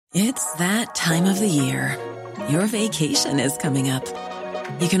It's that time of the year. Your vacation is coming up.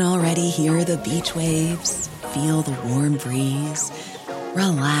 You can already hear the beach waves, feel the warm breeze,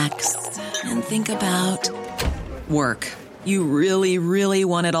 relax, and think about work. You really, really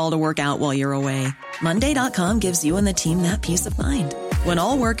want it all to work out while you're away. Monday.com gives you and the team that peace of mind. When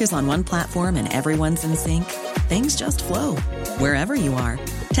all work is on one platform and everyone's in sync, things just flow. Wherever you are,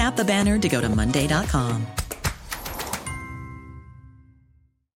 tap the banner to go to Monday.com.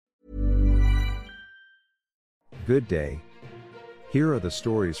 Good day. Here are the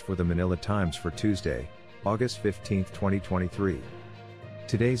stories for the Manila Times for Tuesday, August 15, 2023.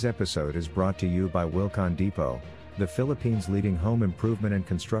 Today's episode is brought to you by Wilcon Depot, the Philippines' leading home improvement and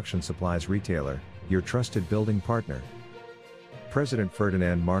construction supplies retailer, your trusted building partner. President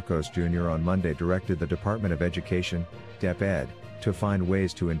Ferdinand Marcos Jr. on Monday directed the Department of Education, DepEd, to find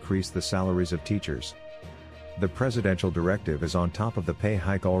ways to increase the salaries of teachers. The presidential directive is on top of the pay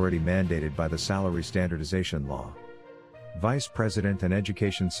hike already mandated by the salary standardization law. Vice President and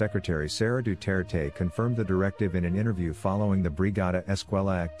Education Secretary Sara Duterte confirmed the directive in an interview following the Brigada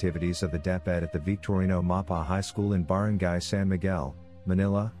Escuela activities of the DepEd at the Victorino Mapa High School in Barangay San Miguel,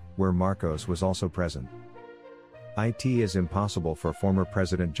 Manila, where Marcos was also present. It is impossible for former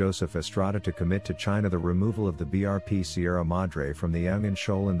President Joseph Estrada to commit to China the removal of the BRP Sierra Madre from the Ayungin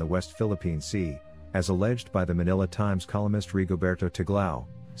Shoal in the West Philippine Sea, as alleged by the Manila Times columnist Rigoberto Tiglao.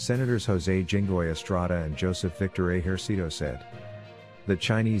 Senators Jose Jinggoy Estrada and Joseph Victor Ejercito said. The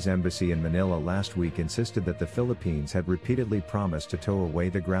Chinese embassy in Manila last week insisted that the Philippines had repeatedly promised to tow away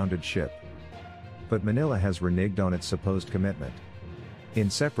the grounded ship. But Manila has reneged on its supposed commitment. In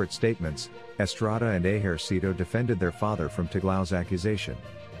separate statements, Estrada and Ejercito defended their father from Tiglao's accusation.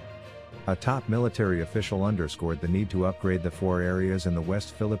 A top military official underscored the need to upgrade the 4 areas in the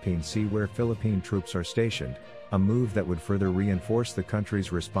West Philippine Sea where Philippine troops are stationed, a move that would further reinforce the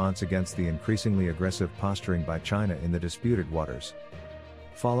country's response against the increasingly aggressive posturing by China in the disputed waters.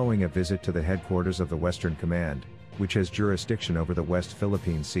 Following a visit to the headquarters of the Western Command, which has jurisdiction over the West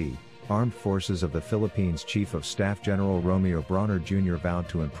Philippine Sea, Armed Forces of the Philippines Chief of Staff General Romeo Brawner Jr. vowed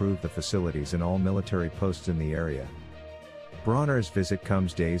to improve the facilities in all military posts in the area. Brawner's visit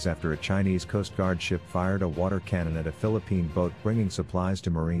comes days after a Chinese Coast Guard ship fired a water cannon at a Philippine boat bringing supplies to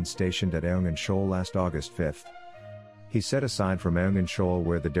Marines stationed at Ayungin Shoal last August 5. He set aside from Ayungin Shoal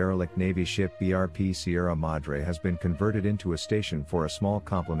where the derelict Navy ship BRP Sierra Madre has been converted into a station for a small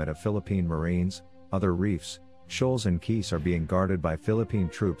complement of Philippine Marines. Other reefs, shoals and keys are being guarded by Philippine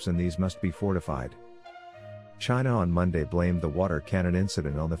troops and these must be fortified. China on Monday blamed the water cannon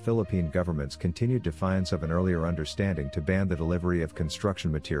incident on the Philippine government's continued defiance of an earlier understanding to ban the delivery of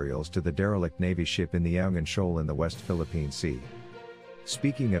construction materials to the derelict Navy ship in the Ayungin Shoal in the West Philippine Sea.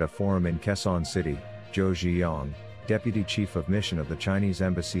 Speaking at a forum in Quezon City, Zhou Ziyong, Deputy Chief of Mission of the Chinese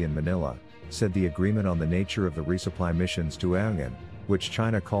Embassy in Manila, said the agreement on the nature of the resupply missions to Ayungin, which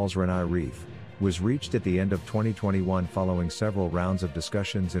China calls Renai Reef, was reached at the end of 2021 following several rounds of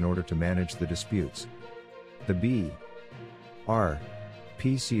discussions in order to manage the disputes. The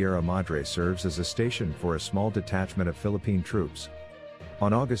BRP Sierra Madre serves as a station for a small detachment of Philippine troops.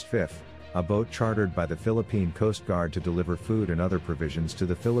 On August 5, a boat chartered by the Philippine Coast Guard to deliver food and other provisions to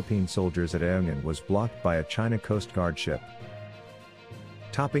the Philippine soldiers at Ayungin was blocked by a China Coast Guard ship.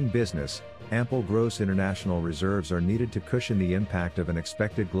 Topping business, ample gross international reserves are needed to cushion the impact of an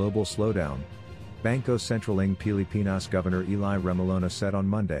expected global slowdown, Bangko Sentral ng Pilipinas Governor Eli Remolona said on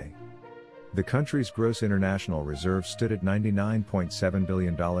Monday. The country's gross international reserves stood at $99.7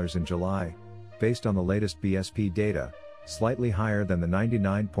 billion in July, based on the latest BSP data, slightly higher than the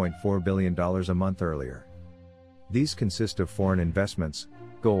 $99.4 billion a month earlier. These consist of foreign investments,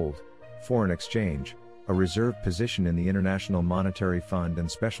 gold, foreign exchange, a reserve position in the International Monetary Fund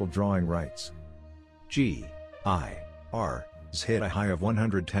and special drawing rights. GIRs hit a high of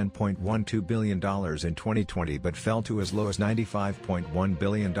 $110.12 billion in 2020 but fell to as low as $95.1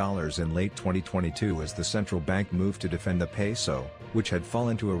 billion in late 2022 as the central bank moved to defend the peso, which had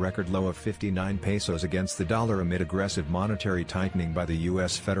fallen to a record low of 59 pesos against the dollar amid aggressive monetary tightening by the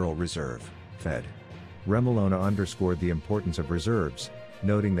U.S. Federal Reserve, Fed. Remolona underscored the importance of reserves,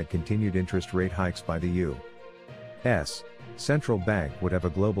 noting that continued interest rate hikes by the U.S. central bank would have a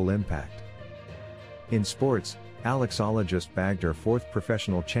global impact. In sports, Alex Ola just bagged her 4th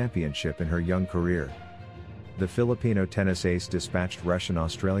professional championship in her young career. The Filipino tennis ace dispatched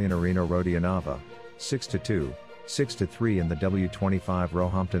Russian-Australian Irina Rodionova, 6-2, 6-3 in the W25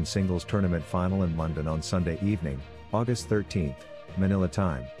 Roehampton singles tournament final in London on Sunday evening, August 13, Manila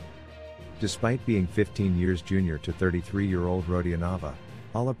time. Despite being 15 years junior to 33-year-old Rodionova,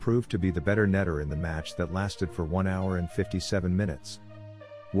 Ola proved to be the better netter in the match that lasted for 1 hour and 57 minutes.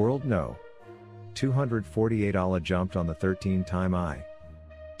 World No. 248 Allah jumped on the 13-time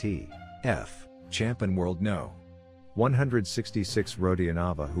ITF champion World No. 166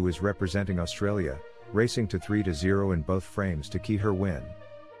 Rodionova, who is representing Australia, racing to 3-0 in both frames to key her win.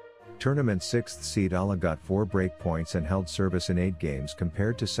 Tournament 6th seed Allah got 4 break points and held service in 8 games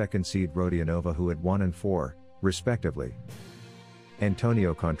compared to 2nd seed Rodionova, who had 1 and 4, respectively.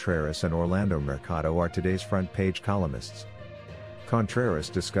 Antonio Contreras and Orlando Mercado are today's front page columnists. Contreras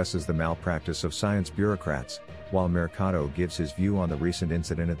discusses the malpractice of science bureaucrats, while Mercado gives his view on the recent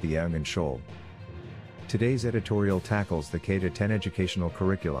incident at the Yongan Shoal. Today's editorial tackles the K-10 educational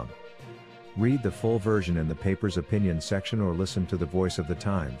curriculum. Read the full version in the paper's opinion section or listen to the Voice of the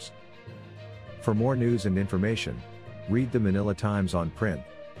Times. For more news and information, read the Manila Times on print,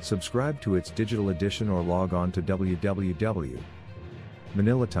 subscribe to its digital edition, or log on to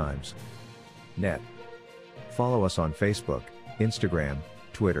www.manilatimes.net. Follow us on Facebook, Instagram,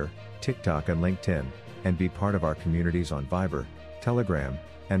 Twitter, TikTok and LinkedIn, and be part of our communities on Viber, Telegram,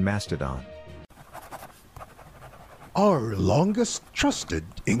 and Mastodon. Our longest trusted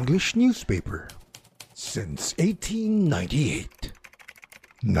English newspaper since 1898.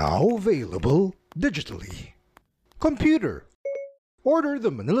 Now available digitally. Computer. Order the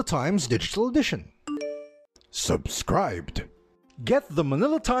Manila Times Digital Edition. Subscribed. Get the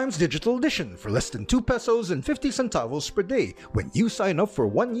Manila Times Digital Edition for less than 2 pesos and 50 centavos per day when you sign up for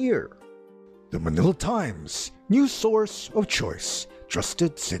 1 year. The Manila Times, news source of choice,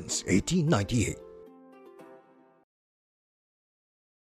 trusted since 1898.